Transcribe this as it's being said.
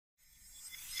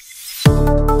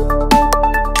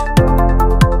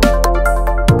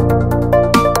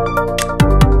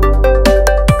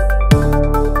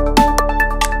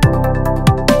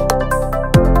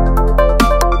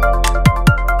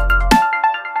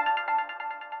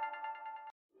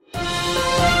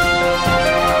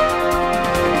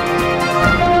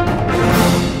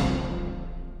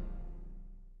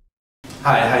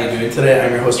doing today?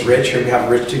 I'm your host, Rich. Here we have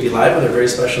RICHTVLIVE with a very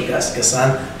special guest,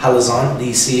 Ghassan Halazon, the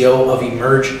CEO of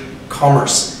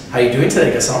EMCMF. How are you doing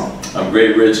today, Ghassan? I'm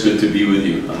great, Rich. Good to be with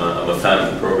you. I'm a fan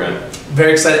of the program.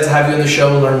 Very excited to have you on the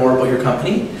show and learn more about your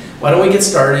company. Why don't we get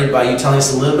started by you telling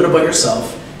us a little bit about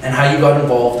yourself and how you got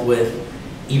involved with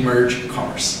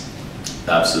EMCMF?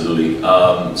 Absolutely.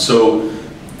 So,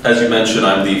 as you mentioned,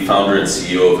 I'm the founder and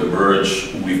CEO of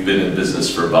Emerge. We've been in business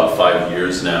for about 5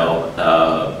 years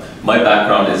now. My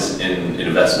background is in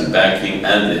investment banking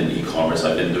and in e-commerce.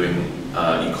 I've been doing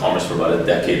e-commerce for about a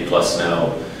decade plus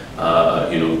now.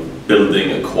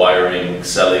 Building, acquiring,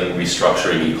 selling,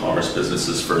 restructuring e-commerce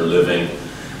businesses for a living,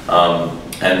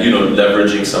 and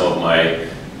leveraging some of my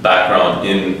background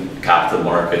in capital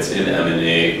markets, in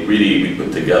M&A. Really, we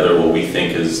put together what we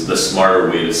think is the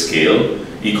smarter way to scale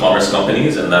e-commerce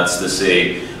companies, and that's to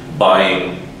say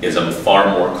buying is a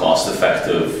far more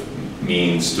cost-effective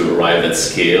means to arrive at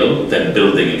scale than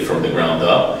building it from the ground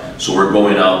up. So we're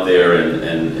going out there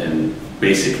and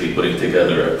basically putting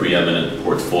together a preeminent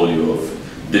portfolio of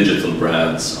digital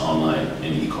brands online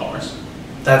in e-commerce.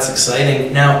 That's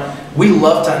exciting. Now, we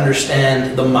love to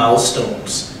understand the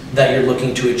milestones that you're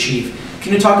looking to achieve.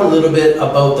 Can you talk a little bit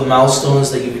about the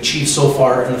milestones that you've achieved so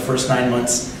far in the first 9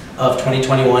 months of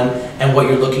 2021 and what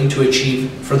you're looking to achieve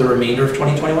for the remainder of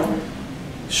 2021?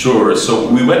 Sure. So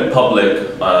we went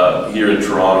public here in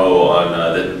Toronto on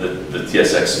the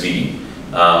TSXV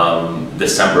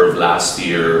December of last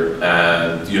year,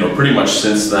 and pretty much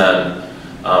since then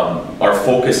our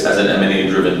focus as an M&A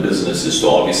driven business is to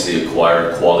obviously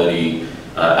acquire quality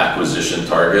acquisition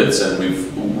targets, and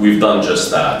we've done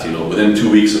just that. Within 2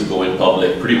 weeks of going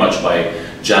public, pretty much by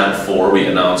Jan 4, we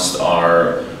announced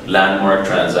our landmark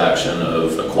transaction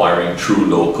of acquiring True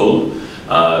Local,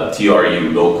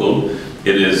 TRU Local.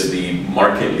 It is the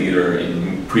market leader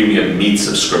in premium meat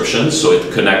subscriptions, so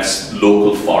it connects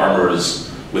local farmers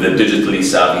with a digitally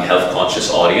savvy, health-conscious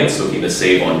audience looking to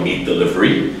save on meat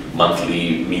delivery,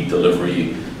 monthly meat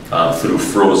delivery through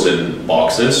frozen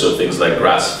boxes, so things like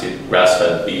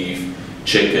grass-fed beef,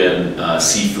 chicken,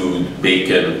 seafood,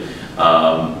 bacon,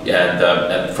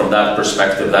 and from that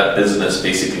perspective, that business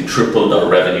basically tripled our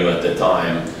revenue at the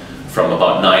time, from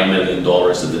about $9 million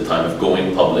at the time of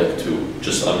going public to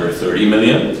just under $30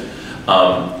 million.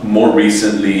 More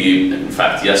recently, in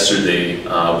fact yesterday,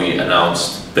 we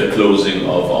announced the closing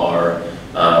of our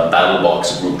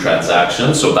BattlBox Group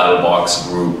transaction. So BattlBox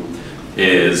Group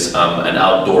is an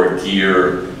outdoor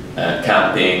gear,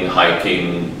 camping,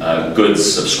 hiking, goods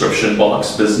subscription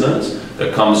box business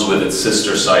that comes with its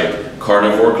sister site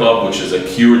Carnivore Club, which is a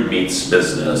cured meats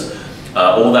business.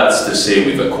 All that's to say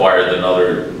we've acquired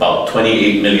another about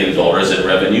 $28 million in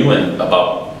revenue and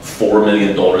about $4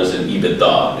 million in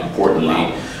EBITDA,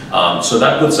 importantly. So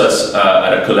that puts us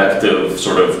at a collective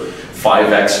sort of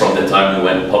 5x from the time we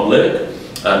went public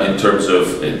in terms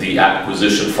of the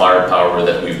acquisition firepower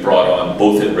that we've brought on,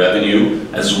 both in revenue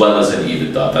as well as in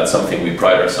EBITDA. That's something we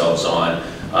pride ourselves on,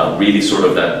 really sort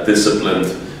of that disciplined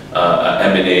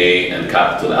M&A and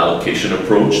capital allocation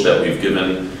approach that we've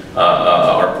given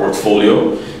our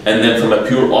portfolio. And then from a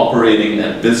pure operating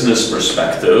and business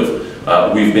perspective,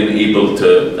 we've been able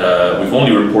to, we've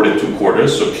only reported 2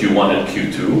 quarters, so Q1 and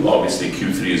Q2, obviously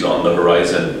Q3 is on the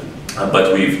horizon,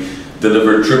 but we've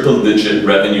delivered triple-digit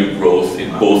revenue growth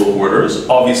in both quarters,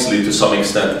 obviously to some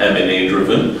extent M&A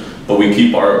driven, but we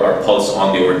keep our pulse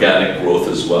on the organic growth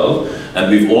as well. And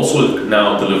we've also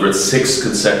now delivered 6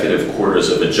 consecutive quarters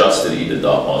of adjusted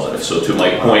EBITDA positive. So to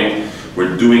my point,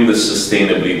 we're doing this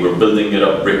sustainably, we're building it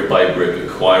up brick by brick,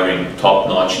 acquiring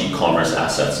top-notch e-commerce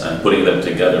assets and putting them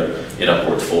together in a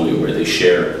portfolio where they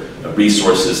share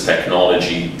resources,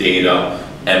 technology, data,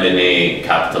 M&A,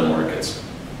 capital markets.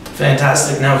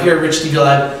 Fantastic. Now here at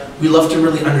RICHTVLIVE, we love to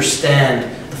really understand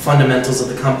the fundamentals of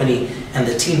the company and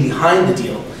the team behind the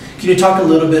deal. Can you talk a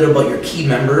little bit about your key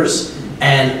members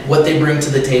and what they bring to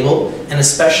the table, and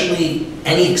especially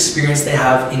any experience they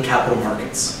have in capital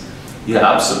markets? Yeah,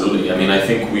 absolutely. I mean, I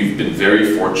think we've been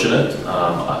very fortunate.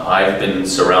 I've been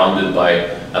surrounded by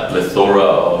a plethora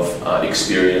of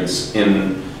experience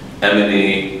in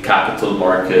M&A, capital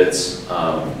markets,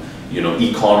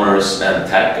 e-commerce and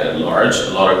tech at large.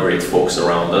 A lot of great folks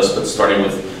around us, but starting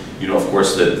with, of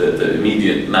course, the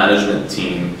immediate management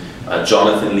team.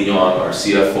 Jonathan Leon, our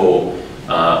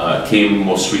CFO, came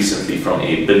most recently from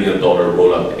a $1 billion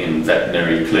roll-up in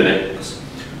veterinary clinics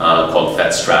called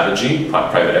Vet Strategy,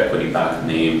 private equity backed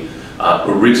name.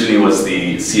 Originally was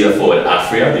the CFO at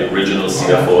Afria, the original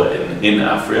CFO in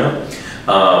Afria.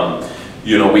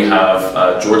 We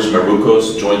have George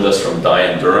Marukos joined us from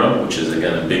Dye & Durham, which is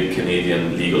again a big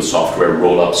Canadian legal software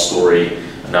roll-up story.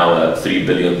 now a $3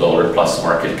 billion plus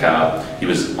market cap. He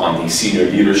was on the senior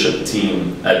leadership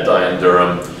team at Dye &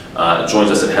 Durham.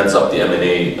 Joins us and heads up the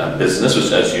M&A business,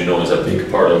 which, as you know, is a big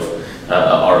part of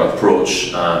our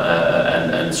approach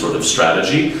and sort of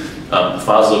strategy.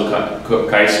 Fazil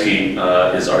Kaiski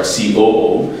is our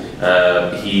COO.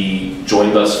 He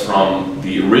joined us from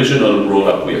the original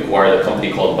roll-up. We acquired a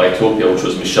company called Bytopia, which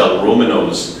was Michel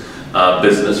Romano's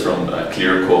business from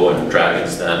Clearco and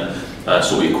Dragon's Den.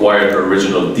 So we acquired her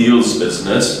original deals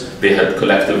business. They had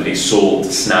collectively sold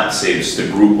SnapSaves to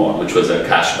Groupon, which was a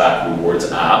cashback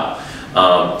rewards app.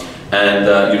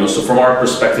 So from our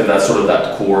perspective, that's sort of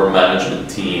that core management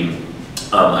team.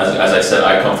 As I said,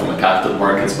 I come from a capital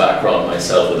markets background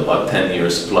myself with about 10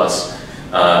 years plus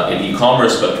in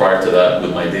e-commerce, but prior to that,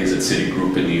 with my days at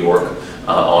Citigroup in New York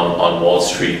on Wall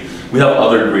Street. We have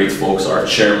other great folks. Our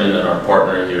chairman and our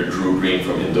partner here, Drew Green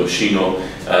from Indochino,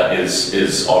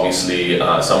 is obviously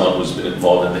someone who's been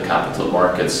involved in the capital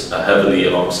markets heavily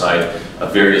alongside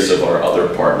various of our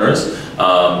other partners.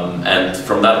 And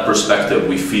from that perspective,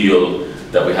 we feel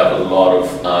that we have a lot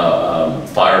of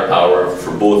firepower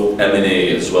for both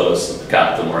M&A as well as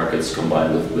capital markets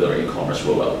combined with our e-commerce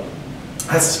rollout.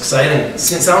 That's exciting. It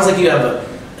sounds like you have a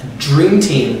dream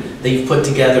team that you've put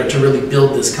together to really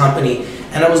build this company.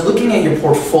 And I was looking at your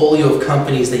portfolio of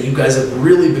companies that you guys have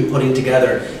really been putting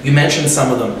together. You mentioned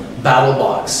some of them: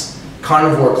 BattlBox,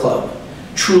 Carnivore Club,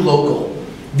 True Local.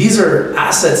 These are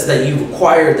assets that you've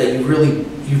acquired that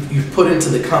you've put into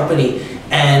the company.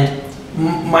 And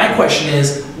my question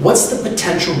is, what's the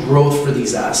potential growth for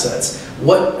these assets?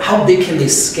 How big can they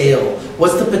scale?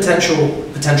 What's the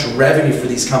potential revenue for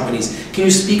these companies? Can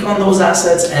you speak on those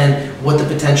assets and what the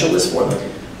potential is for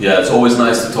them? Yeah, it's always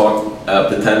nice to talk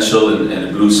potential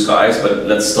and blue skies, but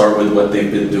let's start with what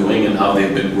they've been doing and how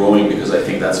they've been growing, because I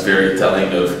think that's very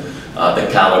telling of the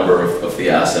caliber of the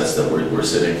assets that we're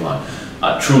sitting on.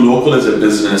 True Local is a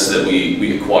business that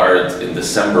we acquired in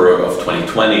December of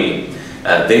 2020.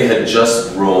 They had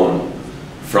just grown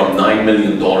from $9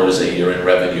 million a year in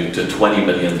revenue to $20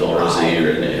 million a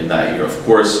year in that year. Of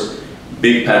course,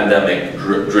 big pandemic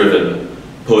driven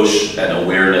push and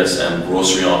awareness, and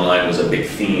grocery online was a big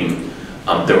theme.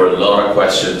 There were a lot of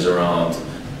questions around,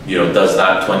 does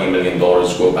that $20 million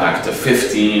go back to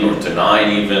 15 or to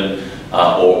 9 even,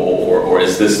 or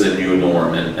is this the new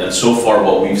norm? And so far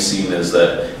what we've seen is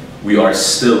that we are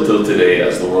still till today,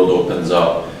 as the world opens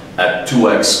up, at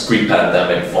 2x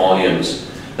pre-pandemic volumes.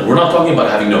 And we're not talking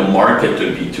about having the market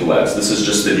to be 2x. This is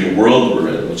just the new world we're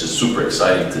in, which is super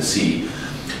exciting to see.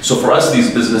 So for us,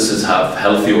 these businesses have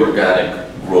healthy organic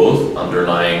growth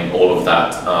underlying all of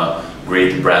that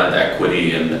great brand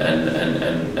equity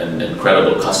and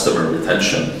incredible customer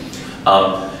retention.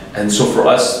 And so for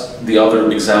us, the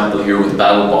other example here with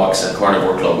BattlBox and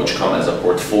Carnivore Club, which come as a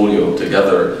portfolio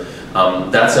together,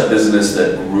 that's a business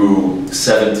that grew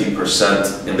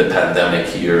 70% in the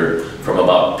pandemic year, from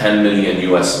about 10 million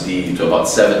USD to about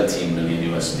 17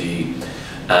 million USD.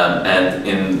 And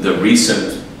in the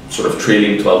recent sort of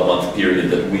trailing 12-month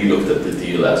period that we looked at the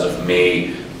deal as of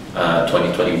May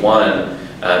 2021,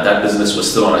 that business was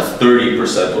still on a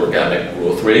 30% organic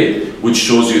growth rate, which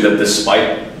shows you that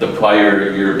despite the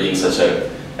prior year being such a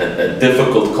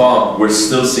difficult comp, we're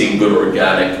still seeing good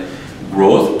organic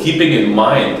growth, keeping in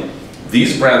mind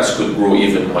these brands could grow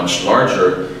even much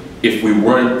larger if we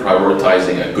weren't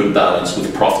prioritizing a good balance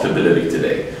with profitability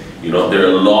today. There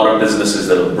are a lot of businesses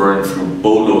that have burned through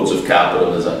boatloads of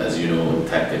capital, as you know, in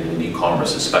tech and in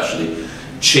e-commerce especially,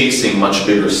 chasing much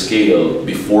bigger scale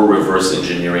before reverse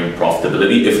engineering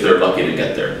profitability if they're lucky to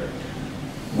get there.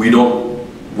 We don't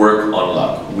work on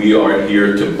luck. We are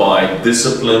here to buy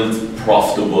disciplined,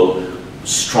 profitable,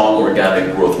 strong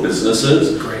organic growth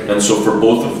businesses. Great. And so for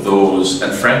both of those,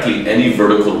 and frankly any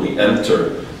vertical we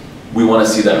enter, we want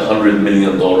to see that $100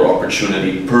 million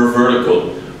opportunity per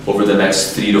vertical over the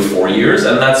next 3 to 4 years,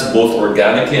 and that's both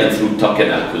organically and through tuck-in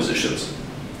acquisitions.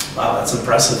 Wow, that's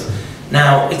impressive.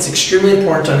 Now, it's extremely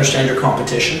important to understand your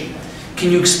competition. Can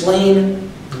you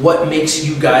explain what makes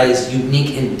you guys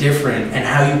unique and different, and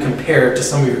how you compare to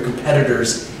some of your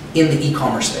competitors in the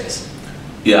e-commerce space?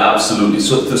 Yeah, absolutely.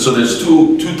 So there's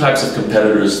two types of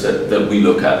competitors that we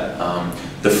look at.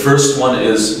 The first one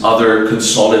is other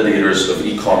consolidators of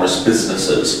e-commerce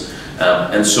businesses.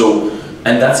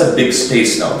 And that's a big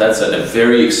space now. That's a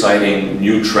very exciting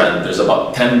new trend. There's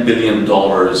about $10 billion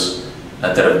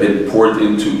that have been poured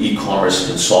into e-commerce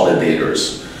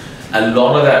consolidators. A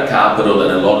lot of that capital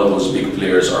and a lot of those big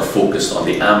players are focused on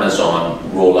the Amazon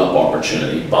roll-up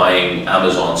opportunity, buying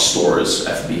Amazon stores,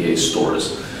 FBA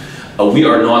stores. We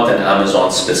are not an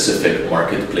Amazon-specific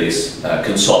marketplace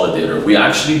consolidator. We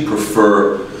actually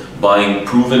prefer buying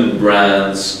proven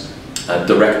brands,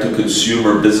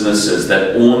 direct-to-consumer businesses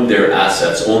that own their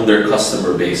assets, own their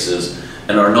customer bases,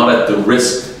 and are not at the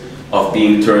risk of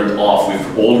being turned off.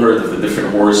 We've all heard of the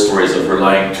different horror stories of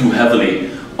relying too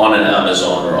heavily on an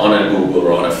Amazon or on a Google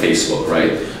or on a Facebook,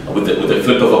 right? With the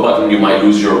flip of a button, you might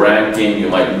lose your ranking, you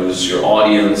might lose your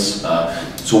audience.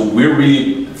 So we're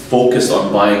really focused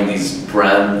on buying these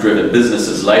brand-driven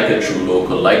businesses like a True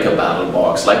Local, like a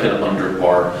BattlBox, like an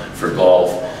Underpar for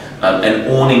golf, and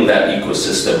owning that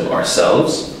ecosystem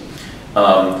ourselves.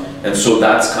 And so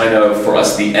that's kind of, for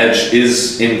us, the edge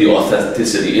is in the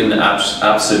authenticity, in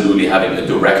absolutely having a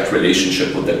direct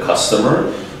relationship with the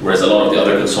customer, whereas a lot of the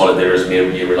other consolidators may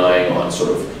be relying on sort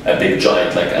of a big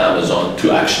giant like Amazon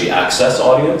to actually access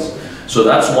audience. So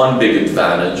that's one big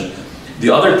advantage. The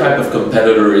other type of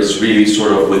competitor is really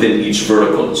sort of within each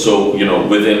vertical. So, you know,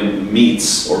 within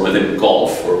meats or within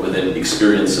golf or within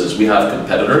experiences, we have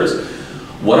competitors.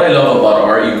 What I love about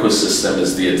our ecosystem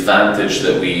is the advantage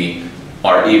that we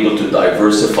are able to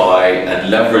diversify and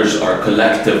leverage our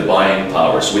collective buying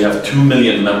power. So we have 2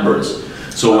 million members.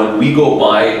 So when we go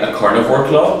buy a carnivore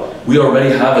club, we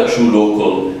already have a True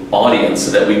Local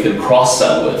audience that we can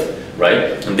cross-sell with,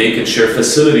 right? And they can share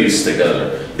facilities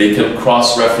together. They can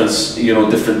cross-reference, you know,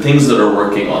 different things that are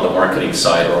working on the marketing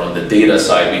side or on the data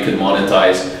side. We can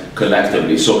monetize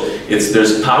collectively. So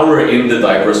there's power in the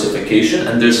diversification,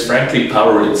 and there's frankly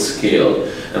power in scale.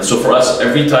 And so for us,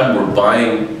 every time we're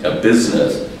buying a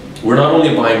business, we're not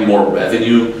only buying more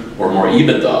revenue or more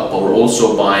EBITDA, but we're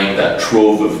also buying that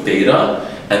trove of data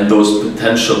and those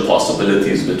potential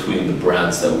possibilities between the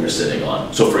brands that we're sitting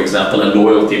on. So for example, a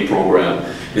loyalty program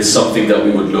is something that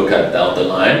we would look at down the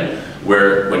line,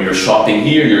 where when you're shopping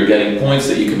here, you're getting points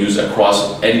that you can use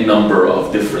across any number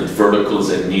of different verticals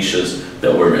and niches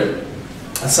that we're in.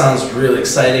 That sounds really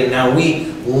exciting. Now,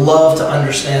 we love to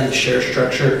understand the share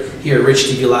structure here at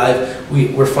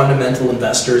RICHTVLIVE. We're fundamental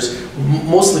investors,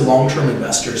 mostly long-term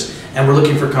investors, and we're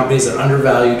looking for companies that are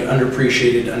undervalued,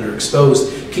 underappreciated,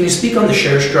 underexposed. Can you speak on the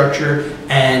share structure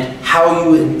and how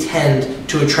you intend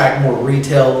to attract more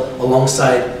retail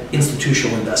alongside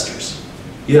institutional investors?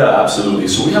 Yeah, absolutely.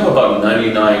 So we have about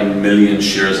 99 million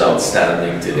shares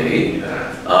outstanding today.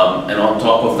 And on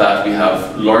top of that, we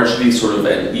have largely sort of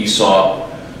an ESOP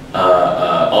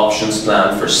options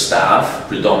plan for staff,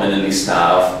 predominantly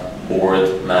staff,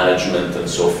 board, management, and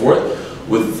so forth,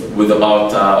 with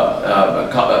about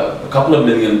a couple of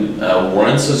million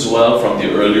warrants as well from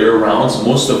the earlier rounds,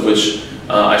 most of which,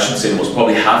 I should say most,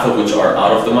 probably half of which are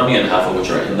out of the money and half of which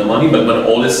are in the money. But when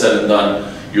all is said and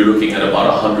done, you're looking at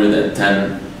about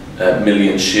 110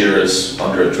 million shares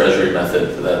under a treasury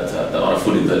method that on a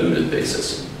fully diluted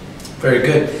basis. Very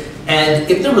good. And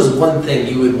if there was one thing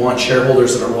you would want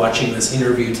shareholders that are watching this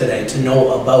interview today to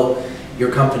know about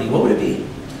your company, what would it be?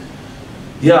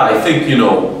 Yeah, I think, you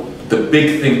know, the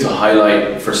big thing to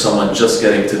highlight for someone just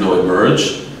getting to know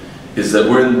Emerge is that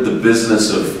we're in the business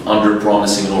of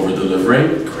under-promising and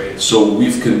over-delivering. Great. So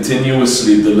we've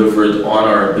continuously delivered on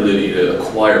our ability to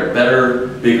acquire better,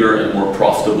 bigger, and more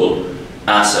profitable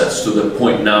assets to the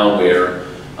point now where,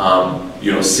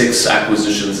 you know, 6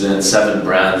 acquisitions in, 7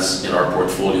 brands in our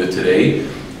portfolio today.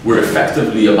 We're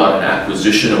effectively about an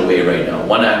acquisition away right now,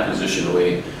 1 acquisition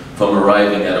away from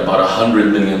arriving at about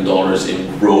 $100 million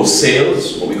in gross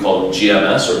sales, what we call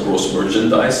GMS or gross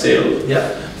merchandise sales.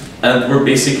 Yeah. And we're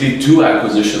basically 2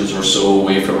 acquisitions or so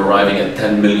away from arriving at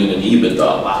 10 million in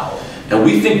EBITDA. Wow. And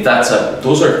we think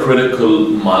those are critical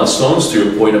milestones to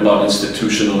your point about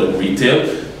institutional and retail.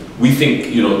 We think,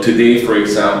 you know, today, for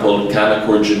example,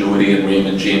 Canaccord Genuity and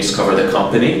Raymond James cover the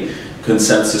company.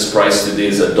 Consensus price today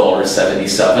is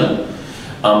 $1.77.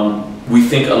 We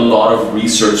think a lot of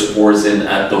research pours in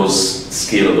at those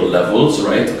scalable levels,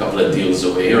 right? A couple of deals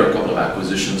away or a couple of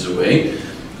acquisitions away.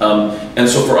 And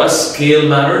so for us, scale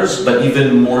matters, but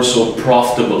even more so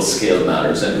profitable scale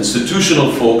matters. And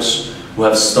institutional folks who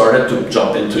have started to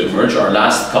jump into Emerge, our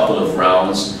last couple of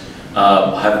rounds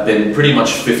have been pretty much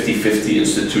 50-50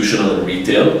 institutional and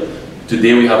retail.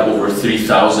 Today we have over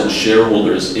 3,000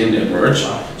 shareholders in Emerge.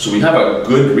 So we have a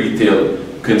good retail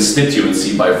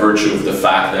constituency by virtue of the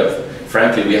fact that,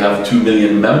 frankly, we have 2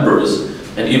 million members.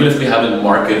 And even if we haven't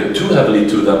marketed too heavily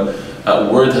to them,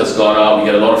 word has gone out. We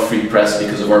get a lot of free press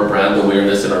because of our brand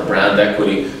awareness and our brand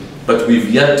equity. But we've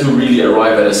yet to really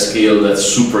arrive at a scale that's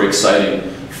super exciting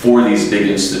for these big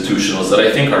institutionals that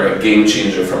I think are a game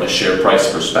changer from a share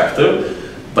price perspective.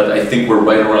 But I think we're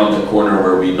right around the corner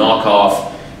where we knock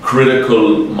off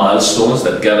critical milestones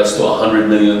that get us to 100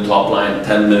 million top line,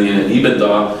 10 million in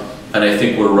EBITDA. And I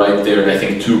think we're right there. And I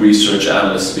think 2 research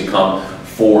analysts become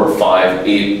 4, 5,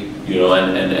 8, you know,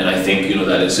 and I think, you know,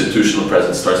 that institutional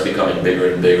presence starts becoming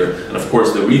bigger and bigger. And of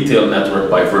course, the retail network,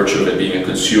 by virtue of it being a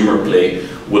consumer play,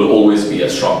 will always be a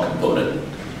strong component.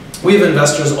 We have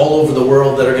investors all over the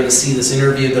world that are going to see this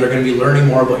interview, that are going to be learning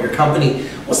more about your company.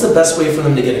 What's the best way for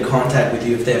them to get in contact with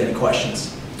you if they have any questions?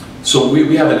 So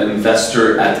we have an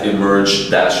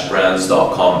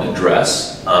investor@emerge-brands.com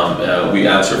address. We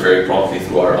answer very promptly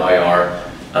through our IR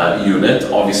unit.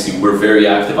 Obviously, we're very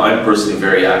active. I'm personally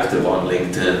very active on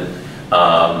LinkedIn.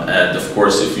 And of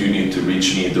course, if you need to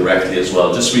reach me directly as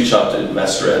well, just reach out to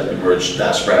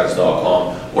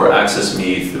investor@emerge-brands.com or access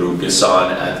me through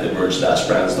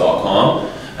Ghassan@emerge-brands.com,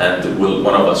 and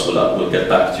one of us will get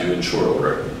back to you in short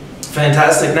order.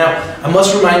 Fantastic. Now, I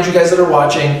must remind you guys that are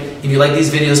watching, if you like these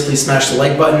videos, please smash the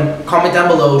like button, comment down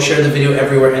below, share the video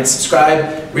everywhere, and subscribe.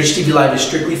 Rich TV Live is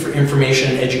strictly for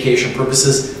information and education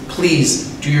purposes. Please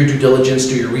do your due diligence,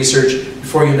 do your research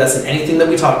before you invest in anything that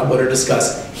we talk about or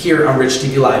discuss here on Rich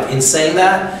TV Live. In saying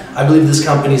that, I believe this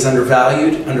company is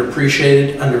undervalued,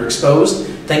 underappreciated, underexposed.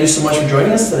 Thank you so much for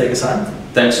joining us today, Ghassan.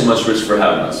 Thanks so much, Rich, for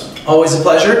having us. Always a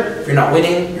pleasure. If you're not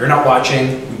winning, you're not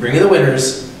watching. We bring you the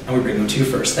winners, and we bring them to you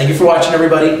first. Thank you for watching,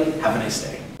 everybody. Have a nice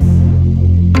day.